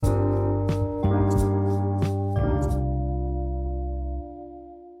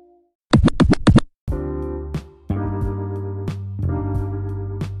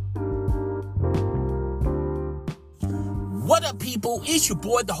people? It's your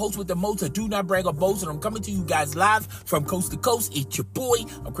boy, the host with the most, Do Not Brag or Boast, and I'm coming to you guys live from coast to coast. It's your boy,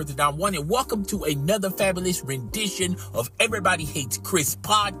 I'm Chris Don One, and welcome to another fabulous rendition of Everybody Hates Chris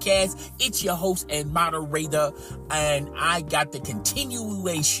podcast. It's your host and moderator, and I got the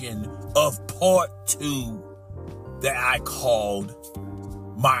continuation of part 2 that I called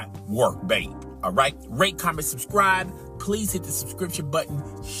My Work Babe. All right, rate, comment, subscribe. Please hit the subscription button.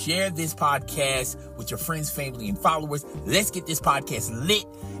 Share this podcast with your friends, family, and followers. Let's get this podcast lit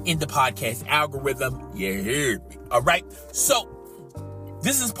in the podcast algorithm. You heard me. All right. So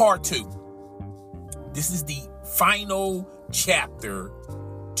this is part 2. This is the final chapter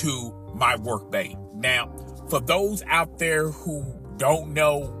to My Work Babe. Now, for those out there who don't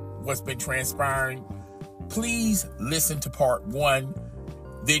know what's been transpiring, please listen to part 1.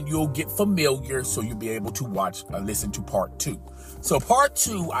 Then you'll get familiar, so you'll be able to listen to part 2. So part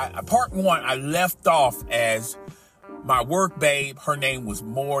 1, I left off as my work babe. Her name was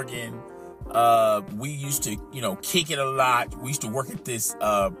Morgan. We used to, kick it a lot. We used to work at this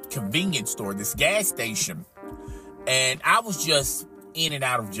convenience store, this gas station. And I was just in and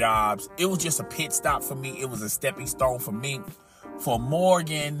out of jobs. It was just a pit stop for me. It was a stepping stone for me. For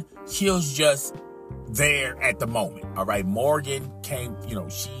Morgan, she was just there at the moment. All right. Morgan came,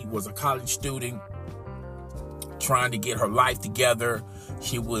 she was a college student trying to get her life together.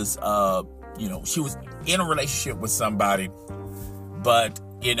 She was, she was in a relationship with somebody, but,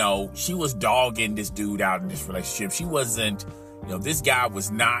 she was dogging this dude out in this relationship. She wasn't, this guy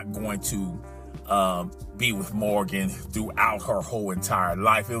was not going to be with Morgan throughout her whole entire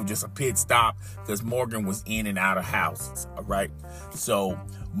life. It was just a pit stop because Morgan was in and out of houses. All right. So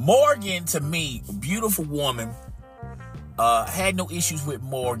Morgan, to me, a beautiful woman, had no issues with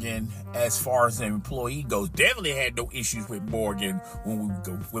Morgan as far as an employee goes. Definitely had no issues with Morgan when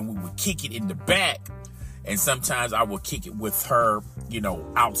we would kick it in the back. And sometimes I would kick it with her,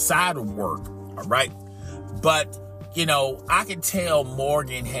 outside of work. All right. But, I could tell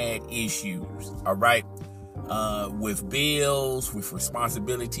Morgan had issues. All right. With bills, with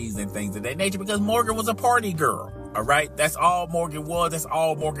responsibilities and things of that nature, because Morgan was a party girl. All right. That's all Morgan was. That's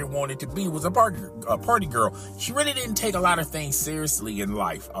all Morgan wanted to be, was a party girl. She really didn't take a lot of things seriously in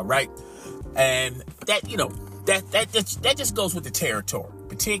life. All right. And that, that just goes with the territory,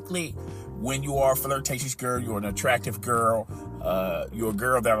 particularly when you are a flirtatious girl, you're an attractive girl, you're a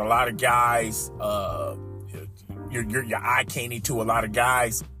girl that a lot of guys, you're eye candy to a lot of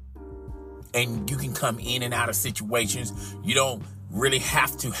guys, and you can come in and out of situations. You don't really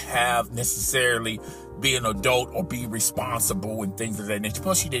have to have necessarily be an adult or be responsible and things of that nature.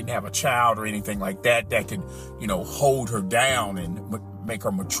 Plus, she didn't have a child or anything like that could, hold her down and make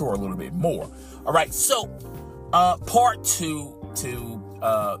her mature a little bit more. All right. So, part 2 to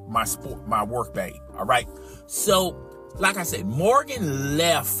my work babe. All right. So, like I said, Morgan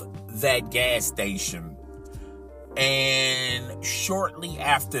left that gas station, and shortly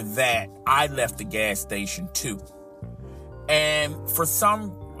after that, I left the gas station too. And for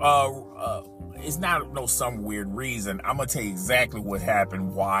some, it's not some weird reason. I'm going to tell you exactly what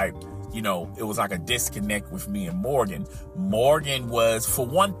happened, why, it was like a disconnect with me and Morgan. Morgan was, for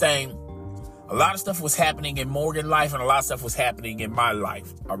one thing, a lot of stuff was happening in Morgan's life and a lot of stuff was happening in my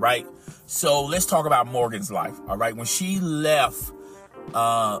life. All right. So let's talk about Morgan's life. All right. When she left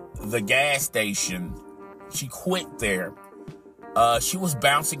the gas station, she quit there. She was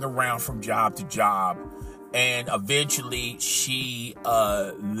bouncing around from job to job. And eventually she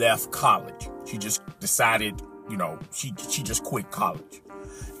left college. She just decided, she just quit college.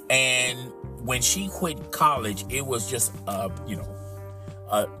 And when she quit college, it was just,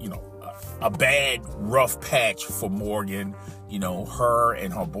 a bad, rough patch for Morgan. Her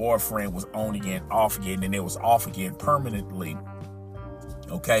and her boyfriend was on again, off again, and it was off again permanently.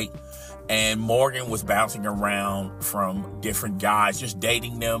 Okay. And Morgan was bouncing around from different guys, just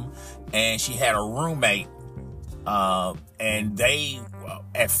dating them. And she had a roommate. And they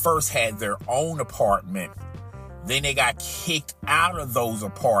at first had their own apartment. Then they got kicked out of those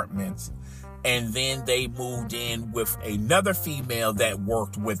apartments. And then they moved in with another female that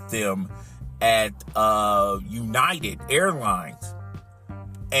worked with them at United Airlines.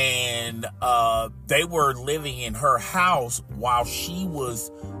 And they were living in her house while she was,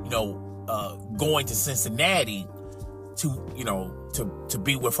 going to Cincinnati to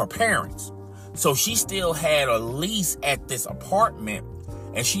be with her parents. So she still had a lease at this apartment,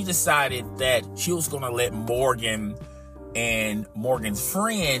 and she decided that she was going to let Morgan and Morgan's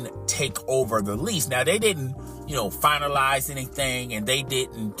friend take over the lease. Now, they didn't, finalize anything, and they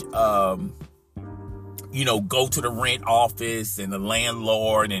didn't, go to the rent office and the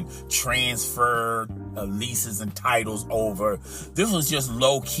landlord and transfer, leases and titles over. This was just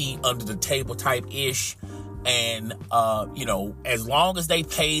low-key, under the table type-ish. And, as long as they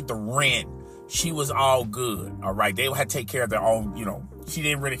paid the rent, she was all good, all right? They had to take care of their own, she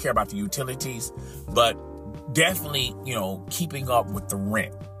didn't really care about the utilities, but definitely, keeping up with the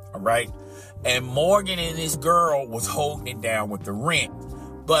rent, all right? And Morgan and this girl was holding it down with the rent.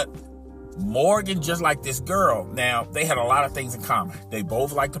 But Morgan, just like this girl, now, they had a lot of things in common. They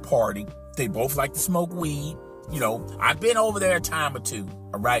both like to party. They both like to smoke weed. I've been over there a time or two,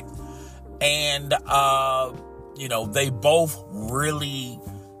 all right? And, they both really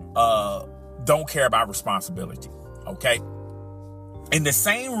don't care about responsibility, okay? And the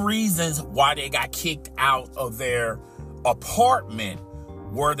same reasons why they got kicked out of their apartment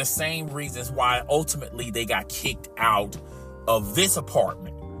were the same reasons why ultimately they got kicked out of this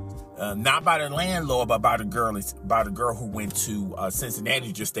apartment. Not by the landlord, but by the girl who went to Cincinnati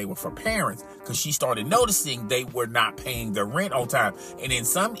to just stay with her parents, because she started noticing they were not paying their rent on time. And in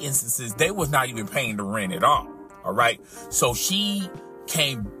some instances, they was not even paying the rent at all. All right. So she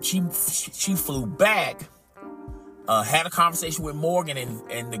flew back, had a conversation with Morgan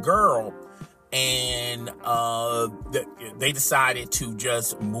and the girl, and they decided to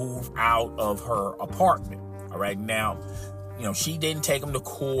just move out of her apartment. All right. Now, she didn't take them to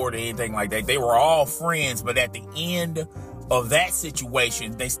court or anything like that. They were all friends, but at the end of that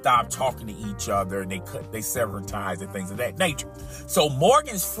situation, they stopped talking to each other and they severed ties and things of that nature. So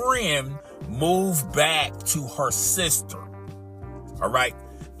Morgan's friend moved back to her sister. All right.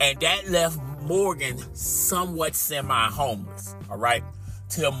 And that left Morgan somewhat semi-homeless. All right.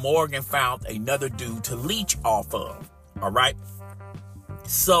 Till Morgan found another dude to leech off of. All right.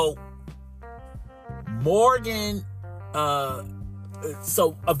 So Morgan,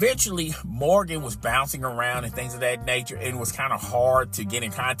 so eventually Morgan was bouncing around and things of that nature, and it was kind of hard to get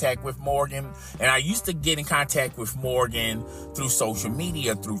in contact with Morgan. And I used to get in contact with Morgan through social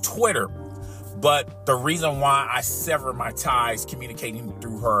media, through Twitter. But the reason why I severed my ties communicating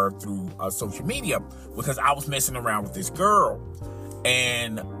through her through social media, because I was messing around with this girl,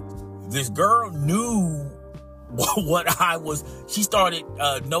 and this girl knew what I was. She started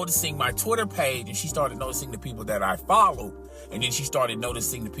noticing my Twitter page, and she started noticing the people that I followed, and then she started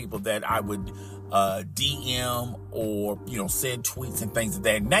noticing the people that I would DM or send tweets and things of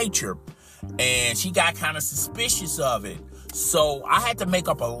that nature, and she got kind of suspicious of it. So I had to make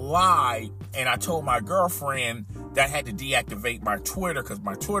up a lie, and I told my girlfriend that I had to deactivate my Twitter because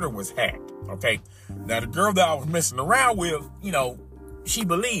my Twitter was hacked. Okay, now the girl that I was messing around with, she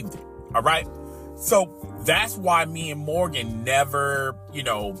believed it. All right. So that's why me and Morgan never,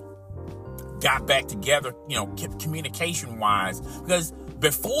 got back together, communication wise, because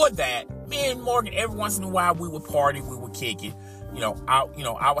before that, me and Morgan, every once in a while we would party, we would kick it. I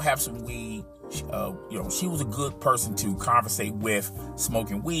would have some weed. She was a good person to conversate with,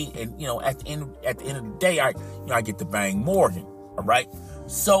 smoking weed, and at the end of the day, I get to bang Morgan. All right.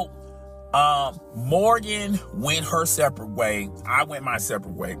 So Morgan went her separate way. I went my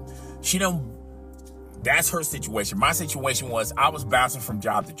separate way. That's her situation. My situation was I was bouncing from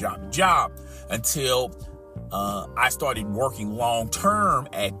job to job to job until I started working long term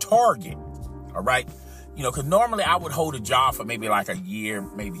at Target. All right. Because normally I would hold a job for maybe like a year,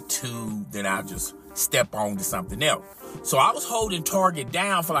 maybe two, then I'll just step on to something else. So I was holding Target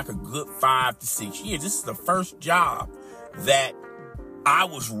down for like a good 5 to 6 years. This is the first job that I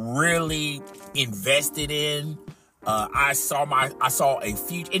was really invested in. I saw a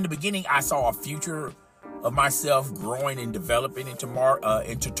future. In the beginning, I saw a future of myself growing and developing into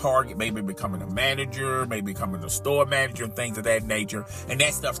Target, maybe becoming a manager, maybe becoming a store manager and things of that nature. And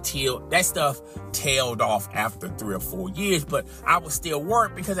that stuff tailed off after 3 or 4 years, but I would still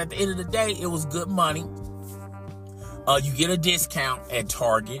work because at the end of the day, it was good money. You get a discount at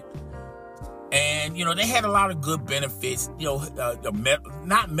Target. And, they had a lot of good benefits,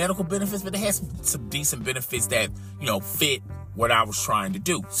 not medical benefits, but they had some decent benefits that, fit what I was trying to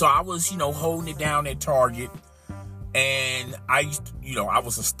do. So I was, holding it down at Target, and I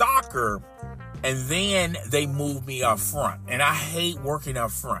was a stalker, and then they moved me up front. And I hate working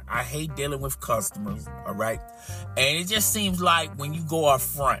up front. I hate dealing with customers, all right? And it just seems like when you go up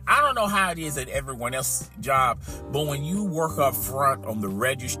front, I don't know how it is at everyone else's job, but when you work up front on the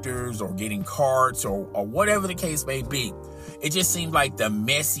registers or getting cards or whatever the case may be, it just seems like the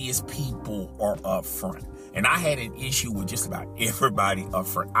messiest people are up front. And I had an issue with just about everybody up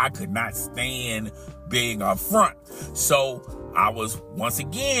front. I could not stand being up front. So I was once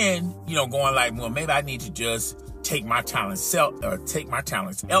again, going like, well, maybe I need to just take my talents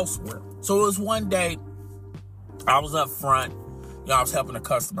elsewhere. So it was one day I was up front I was helping a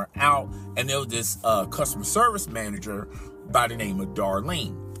customer out, and there was this customer service manager by the name of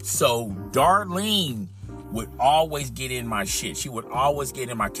Darlene. So Darlene would always get in my shit. She would always get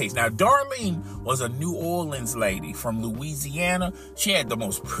in my case. Now, Darlene was a New Orleans lady from Louisiana. She had the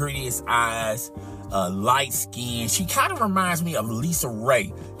most prettiest eyes, light skin. She kind of reminds me of Lisa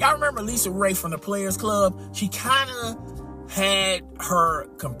Ray. Y'all remember Lisa Ray from the Players Club? She kind of had her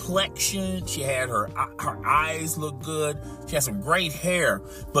complexion. She had her eyes look good. She had some great hair.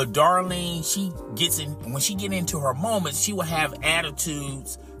 But Darlene, when she get into her moments, she would have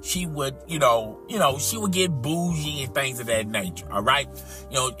attitudes. She would, she would get bougie and things of that nature, all right?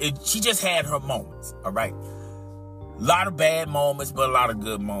 She just had her moments, all right? A lot of bad moments, but a lot of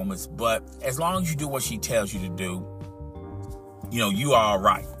good moments. But as long as you do what she tells you to do, you are all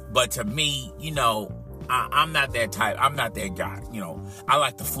right. But to me, I'm not that type. I'm not that guy. I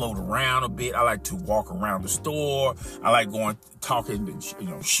like to float around a bit. I like to walk around the store. I like talking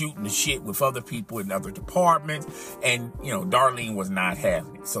and, shooting the shit with other people in other departments. And, Darlene was not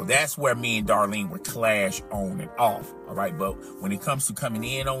having it. So that's where me and Darlene would clash on and off. All right. But when it comes to coming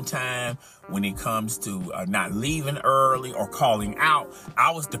in on time, when it comes to not leaving early or calling out,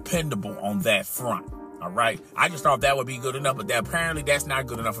 I was dependable on that front. All right. I just thought that would be good enough, but apparently that's not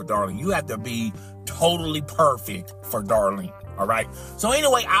good enough for Darlene. You have to be totally perfect for Darlene. All right. So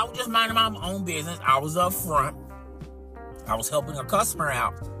anyway, I was just minding my own business. I was up front. I was helping a customer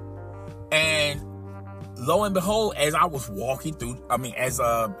out. And lo and behold, as I was walking through, as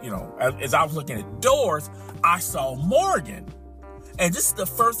I was looking at doors, I saw Morgan. And this is the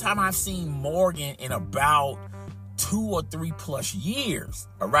first time I've seen Morgan in about 2 or 3 plus years.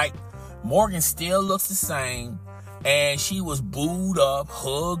 All right. Morgan still looks the same, and she was booed up,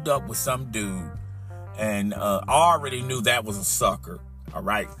 hugged up with some dude, and I already knew that was a sucker, all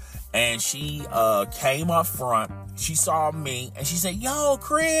right? And she came up front, she saw me, and she said, "Yo,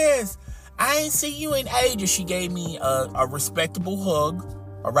 Chris, I ain't seen you in ages." She gave me a respectable hug,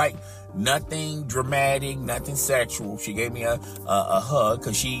 all right? Nothing dramatic, nothing sexual. She gave me a hug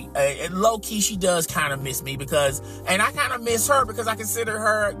because she, low-key, she does kind of miss me and I kind of miss her because I consider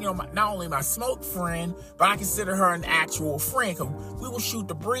her, not only my smoke friend, but I consider her an actual friend because we will shoot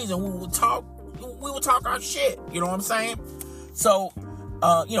the breeze and we will talk our shit. You know what I'm saying? So,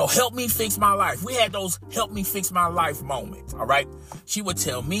 help me fix my life. We had those help me fix my life moments, all right? She would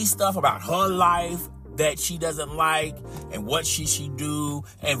tell me stuff about her life that she doesn't like and what she should do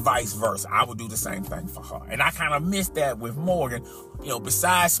and vice versa. I would do the same thing for her. And I kind of missed that with Morgan.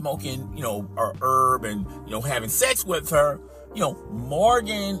 Besides smoking, her herb and, having sex with her,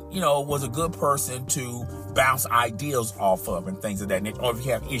 Morgan, was a good person to bounce ideas off of and things of that nature, or if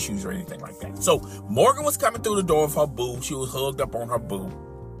you have issues or anything like that. So Morgan was coming through the door with her boo. She was hugged up on her boo.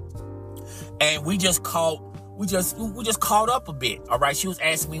 And we just caught up a bit. All right. She was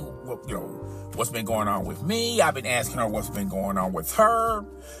asking me, what's been going on with me. I've been asking her what's been going on with her.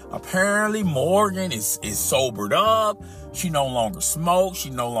 Apparently, Morgan is sobered up. She no longer smokes. She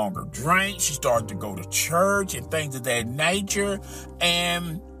no longer drinks. She started to go to church and things of that nature.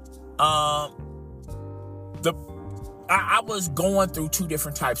 And I was going through 2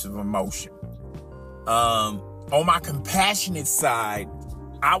 different types of emotion. On my compassionate side,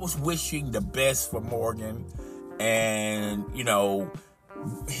 I was wishing the best for Morgan, and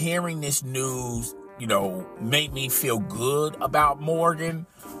hearing this news, made me feel good about Morgan.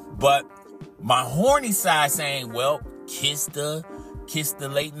 But my horny side saying, well, kiss the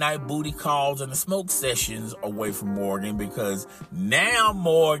late night booty calls and the smoke sessions away from Morgan, because now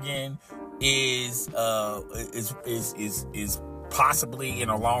Morgan is possibly in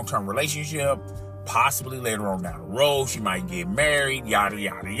a long-term relationship, possibly later on down the road. She might get married, yada,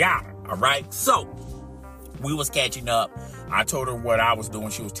 yada, yada. All right. So we was catching up. I told her what I was doing.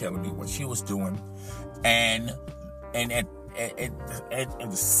 She was telling me what she was doing. And at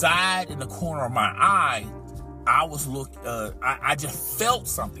the side, in the corner of my eye, I just felt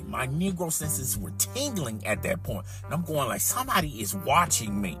something. My Negro senses were tingling at that point. And I'm going like, somebody is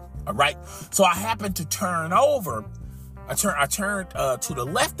watching me. All right. So I happened to turn over. I turned to the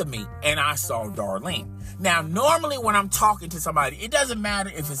left of me, and I saw Darlene. Now, normally when I'm talking to somebody, it doesn't matter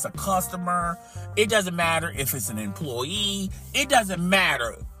if it's a customer. It doesn't matter if it's an employee. It doesn't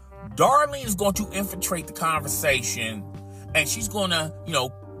matter. Darlene is going to infiltrate the conversation, and she's going to,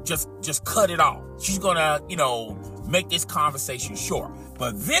 just cut it off. She's going to, make this conversation short.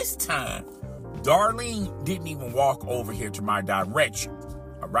 But this time, Darlene didn't even walk over here to my direction.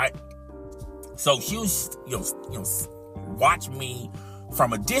 All right. So she was, watch me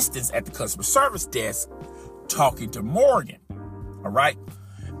from a distance at the customer service desk talking to Morgan. All right.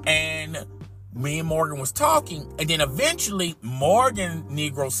 And me and Morgan was talking, and then eventually Morgan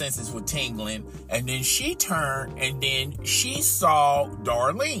Negro senses were tingling, and then she turned, and then she saw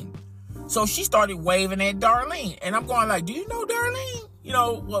Darlene. So she started waving at Darlene, and I'm going like, do you know Darlene?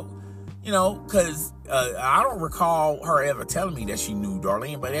 Because I don't recall her ever telling me that she knew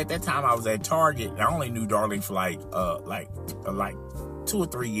Darlene, but at that time I was at Target, and I only knew Darlene for like 2 or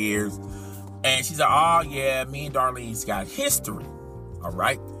 3 years, and she's like, oh yeah, me and Darlene's got history, all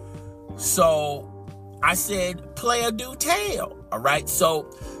right? So I said, player do tell, all right? So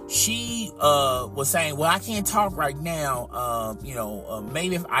she was saying, well, I can't talk right now.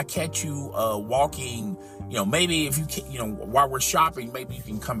 Maybe if I catch you walking, maybe if you can, while we're shopping, maybe you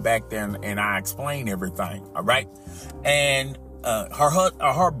can come back there and I explain everything, all right? And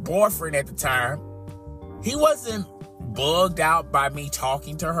her boyfriend at the time, he wasn't bugged out by me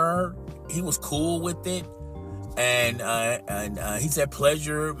talking to her. He was cool with it. And he said,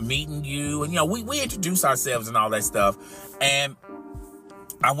 pleasure meeting you. And, we introduced ourselves and all that stuff. And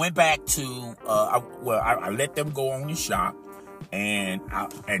I went back to, I let them go on the shop. And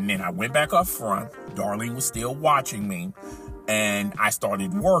then I went back up front. Darlene was still watching me. And I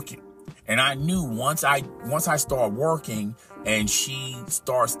started working. And I knew once I start working and she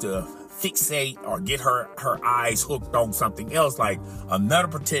starts to fixate or get her eyes hooked on something else, like another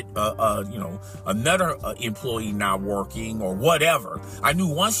employee not working or whatever. I knew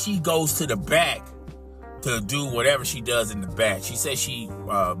once she goes to the back to do whatever she does in the back, she says she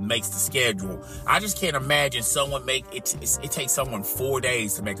makes the schedule. I just can't imagine someone it takes someone 4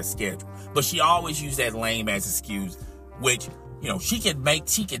 days to make a schedule. But she always used that lame as excuse, which, she could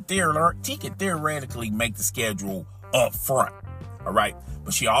theoretically make the schedule up front. All right.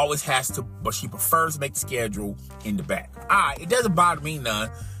 But she always she prefers to make the schedule in the back. It doesn't bother me none.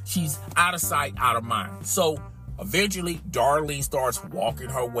 She's out of sight, out of mind. So eventually Darlene starts walking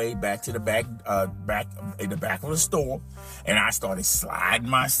her way back to the back in the back of the store. And I started sliding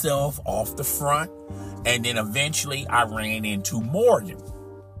myself off the front. And then eventually I ran into Morgan.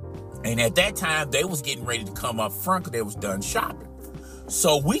 And at that time they was getting ready to come up front because they was done shopping.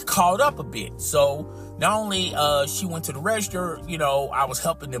 So we caught up a bit. So not only she went to the register, I was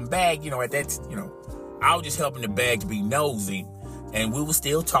helping them bag, at that, I was just helping the bag to be nosy. And we were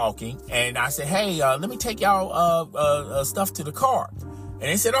still talking. And I said, hey, let me take y'all stuff to the car. And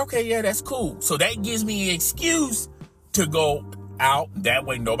they said, okay, yeah, that's cool. So that gives me an excuse to go out. That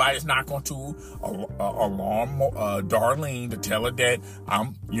way nobody's not going to alarm Darlene to tell her that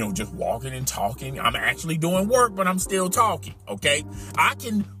I'm, just walking and talking. I'm actually doing work, but I'm still talking, okay? I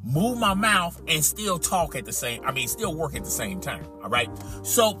can move my mouth and still work at the same time, all right?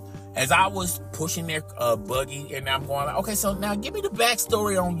 So as I was pushing their buggy, and I'm going like, okay, so now give me the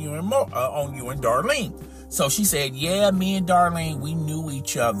backstory on you and Darlene. So she said, yeah, me and Darlene, we knew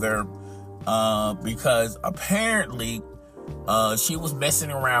each other because apparently she was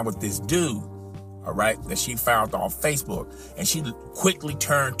messing around with this dude, all right, that she found on Facebook. And she quickly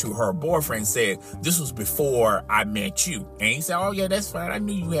turned to her boyfriend and said, this was before I met you. And he said, oh, yeah, that's fine. I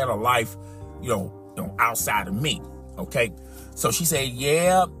knew you had a life, outside of me, okay? So she said,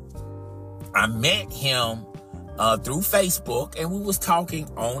 yeah, I met him through Facebook, and we was talking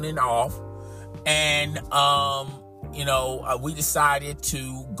on and off. And, we decided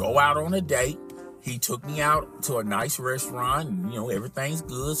to go out on a date. He took me out to a nice restaurant, and, everything's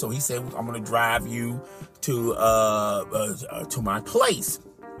good. So he said, I'm going to drive you to my place.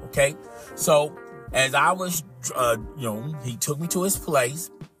 Okay. So as I was, he took me to his place,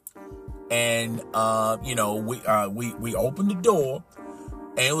 and, we opened the door,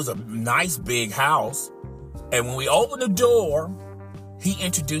 and it was a nice big house. And when we opened the door, he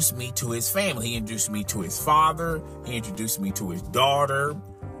introduced me to his family. He introduced me to his father. He introduced me to his daughter.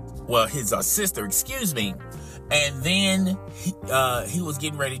 Well, his sister, excuse me. And then he was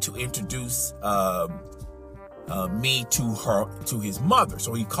getting ready to introduce me to his mother.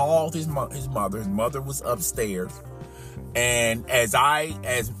 So he called his mother. His mother was upstairs. And as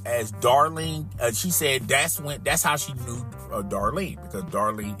Darlene, she said that's how she knew Darlene, because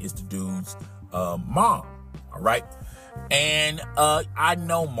Darlene is the dude's mom. All right. And I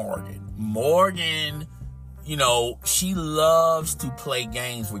know Morgan. Morgan, she loves to play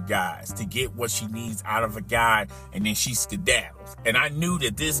games with guys to get what she needs out of a guy, and then she skedaddles. And I knew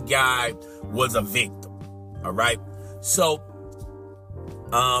that this guy was a victim. All right. So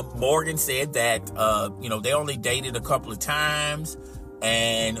Morgan said that, they only dated a couple of times.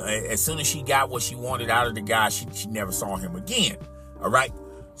 And as soon as she got what she wanted out of the guy, she never saw him again. All right.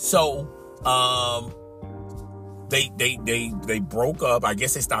 So they broke up. I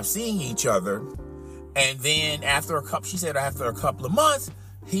guess they stopped seeing each other. And then after a couple of months,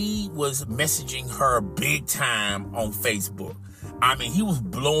 he was messaging her big time on Facebook. I mean, he was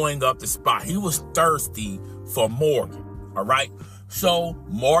blowing up the spot. He was thirsty for Morgan. All right. So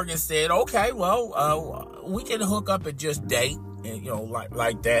Morgan said, okay, well, we can hook up and just date, and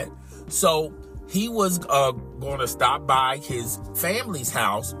like that. So he was going to stop by his family's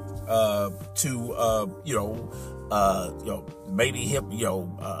house to maybe he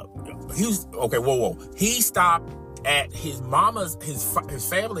was okay. Whoa. He stopped at his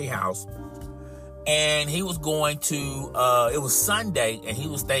family house, and he was going to. It was Sunday, and he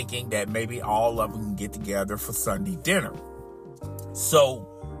was thinking that maybe all of them can get together for Sunday dinner. So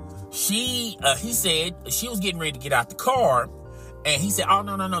he said she was getting ready to get out the car, and he said, "Oh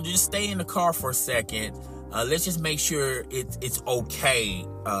no, just stay in the car for a second. Let's just make sure it's okay,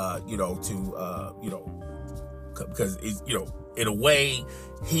 because it's, in a way,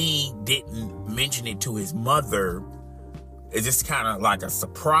 he didn't mention it to his mother. It's just kind of like a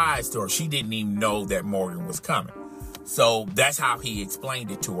surprise to her. She didn't even know that Morgan was coming. So that's how he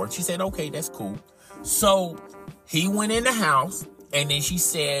explained it to her. She said, okay, that's cool. So he went in the house, and then she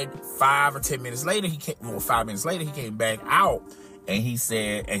said 5 or 10 minutes later, 5 minutes later, he came back out, and he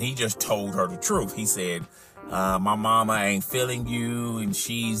said, and he just told her the truth. He said, my mama ain't feeling you, and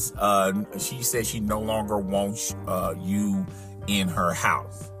she said she no longer wants you in her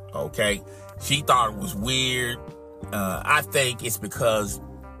house. Okay, she thought it was weird. I think it's because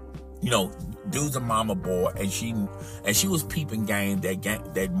dude's a mama boy, and she was peeping game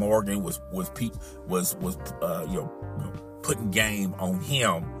that Morgan was putting game on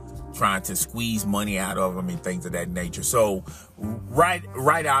him, trying to squeeze money out of him and things of that nature. So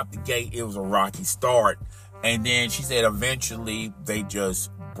right out the gate, it was a rocky start. And then she said eventually they just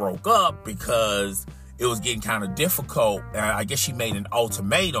broke up because it was getting kind of difficult. I guess she made an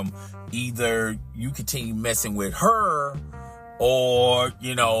ultimatum. Either you continue messing with her, or,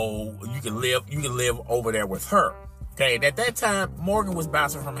 you can live over there with her. Okay. And at that time, Morgan was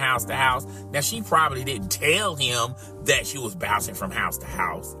bouncing from house to house. Now, she probably didn't tell him that she was bouncing from house to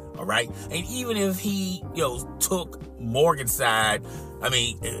house. All right. And even if he, took Morgan's side,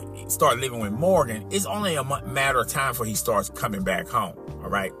 start living with Morgan, it's only a matter of time before he starts coming back home. All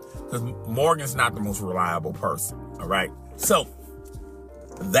right. Because Morgan's not the most reliable person. All right. So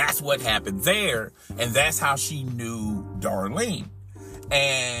that's what happened there. And that's how she knew Darlene.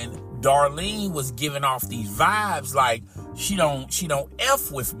 And Darlene was giving off these vibes like she don't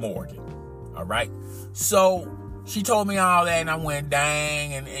F with Morgan. All right. So she told me all that, and I went,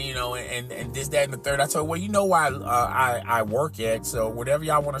 dang, and this, that, and the third. I told her, well, you know why I work at, so whatever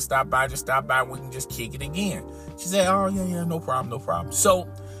y'all want to stop by, just stop by, and we can just kick it again. She said, oh, yeah, no problem. So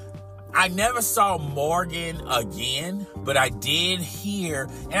I never saw Morgan again, but I did hear,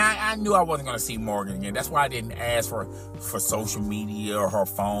 and I knew I wasn't going to see Morgan again. That's why I didn't ask for social media or her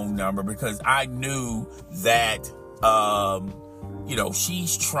phone number, because I knew that,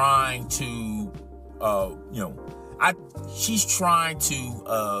 she's trying to,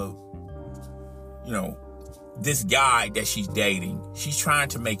 this guy that she's dating, she's trying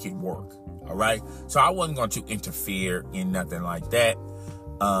to make it work. All right. So I wasn't going to interfere in nothing like that.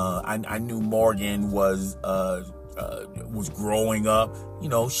 I knew Morgan was growing up.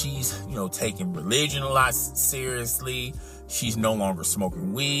 She's, taking religion a lot seriously. She's no longer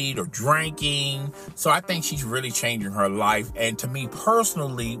smoking weed or drinking. So I think she's really changing her life. And to me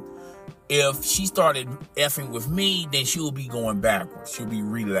personally, if she started effing with me, then she will be going backwards. She'll be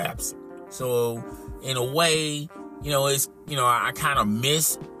relapsing. So in a way, it's, I kind of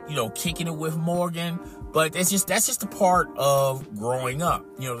miss, kicking it with Morgan, but that's just a part of growing up.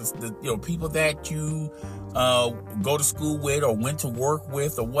 The people that you, go to school with or went to work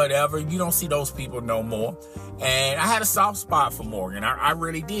with or whatever, you don't see those people no more. And I had a soft spot for Morgan. I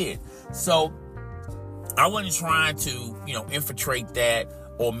really did. So I wasn't trying to, infiltrate that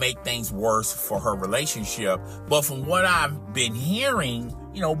or make things worse for her relationship. But from what I've been hearing,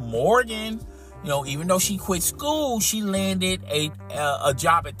 Morgan, even though she quit school, she landed a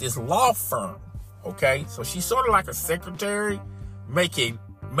job at this law firm. Okay. So she's sort of like a secretary, making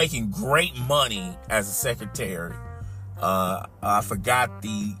great money as a secretary. I forgot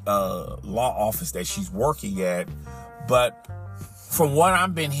the law office that she's working at, but from what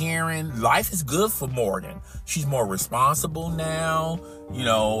I've been hearing, life is good for Morgan. She's more responsible now. She's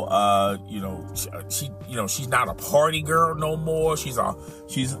not a party girl no more. She's a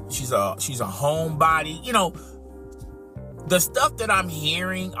homebody. The stuff that I'm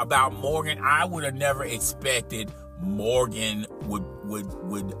hearing about Morgan, I would have never expected Morgan would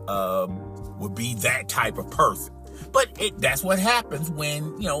be that type of person. But that's what happens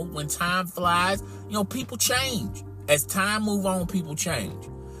when time flies. People change. as time move on, people change.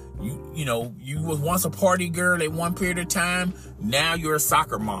 You was once a party girl at one period of time. Now you're a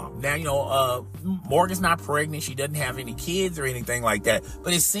soccer mom. Now, Morgan's not pregnant. She doesn't have any kids or anything like that.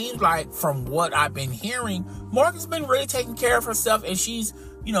 But it seems like from what I've been hearing, Morgan's been really taking care of herself, and she's,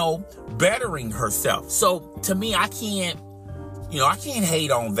 bettering herself. So to me, I can't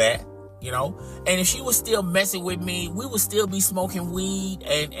hate on that, and if she was still messing with me, we would still be smoking weed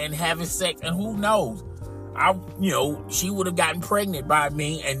and having sex, and who knows? She would have gotten pregnant by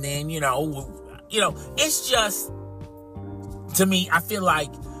me, and then, it's just, to me, I feel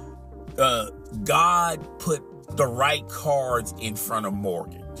like God put the right cards in front of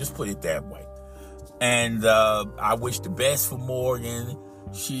Morgan. Just put it that way. And I wish the best for Morgan.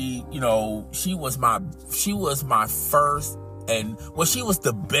 She was my first, she was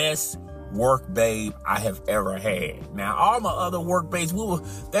the best work babe I have ever had. Now, all my other work babes,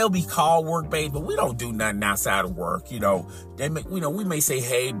 they'll be called work babes, but we don't do nothing outside of work. We may say,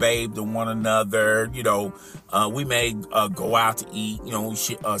 hey, babe, to one another. We may go out to eat.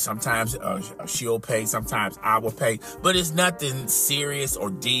 Sometimes she'll pay, sometimes I will pay, but it's nothing serious or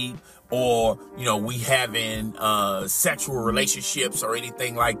deep, or we having sexual relationships or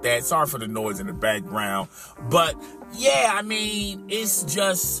anything like that. Sorry for the noise in the background, but yeah, I mean, it's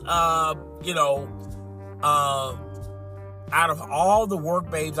just out of all the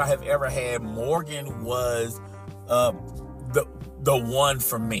work babes I have ever had, Morgan was the one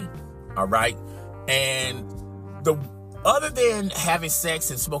for me. All right, and other than having sex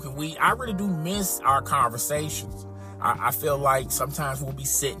and smoking weed, I really do miss our conversations. I feel like sometimes we'll be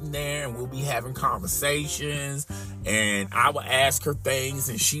sitting there and we'll be having conversations, and I would ask her things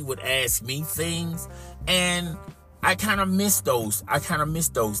and she would ask me things, and I kind of miss those. I kind of miss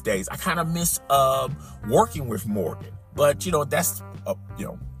those days. I kind of miss working with Morgan. But that's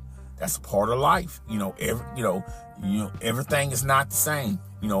a part of life. Everything is not the same.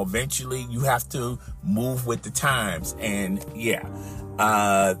 Eventually you have to move with the times, and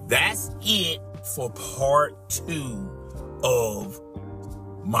that's it for part 2 of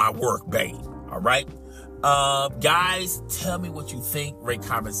my work babe. All right, guys, tell me what you think. Rate,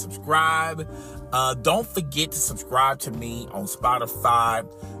 comment, subscribe. Don't forget to subscribe to me on Spotify.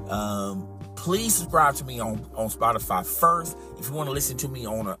 Please subscribe to me on Spotify first. If you want to listen to me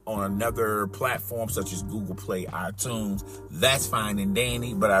on another platform such as Google Play, iTunes, that's fine and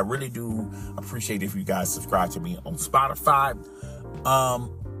dandy. But I really do appreciate if you guys subscribe to me on Spotify.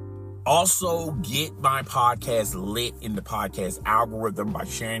 Also, get my podcast lit in the podcast algorithm by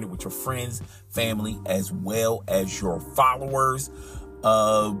sharing it with your friends, family, as well as your followers.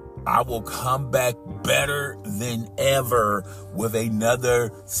 I will come back better than ever with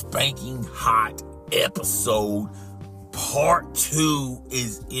another spanking hot episode. Part 2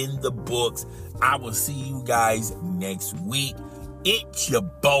 is in the books. I will see you guys next week. It's your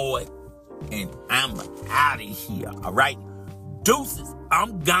boy, and I'm out of here. All right, deuces.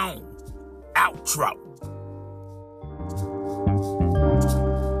 I'm gone. Outro.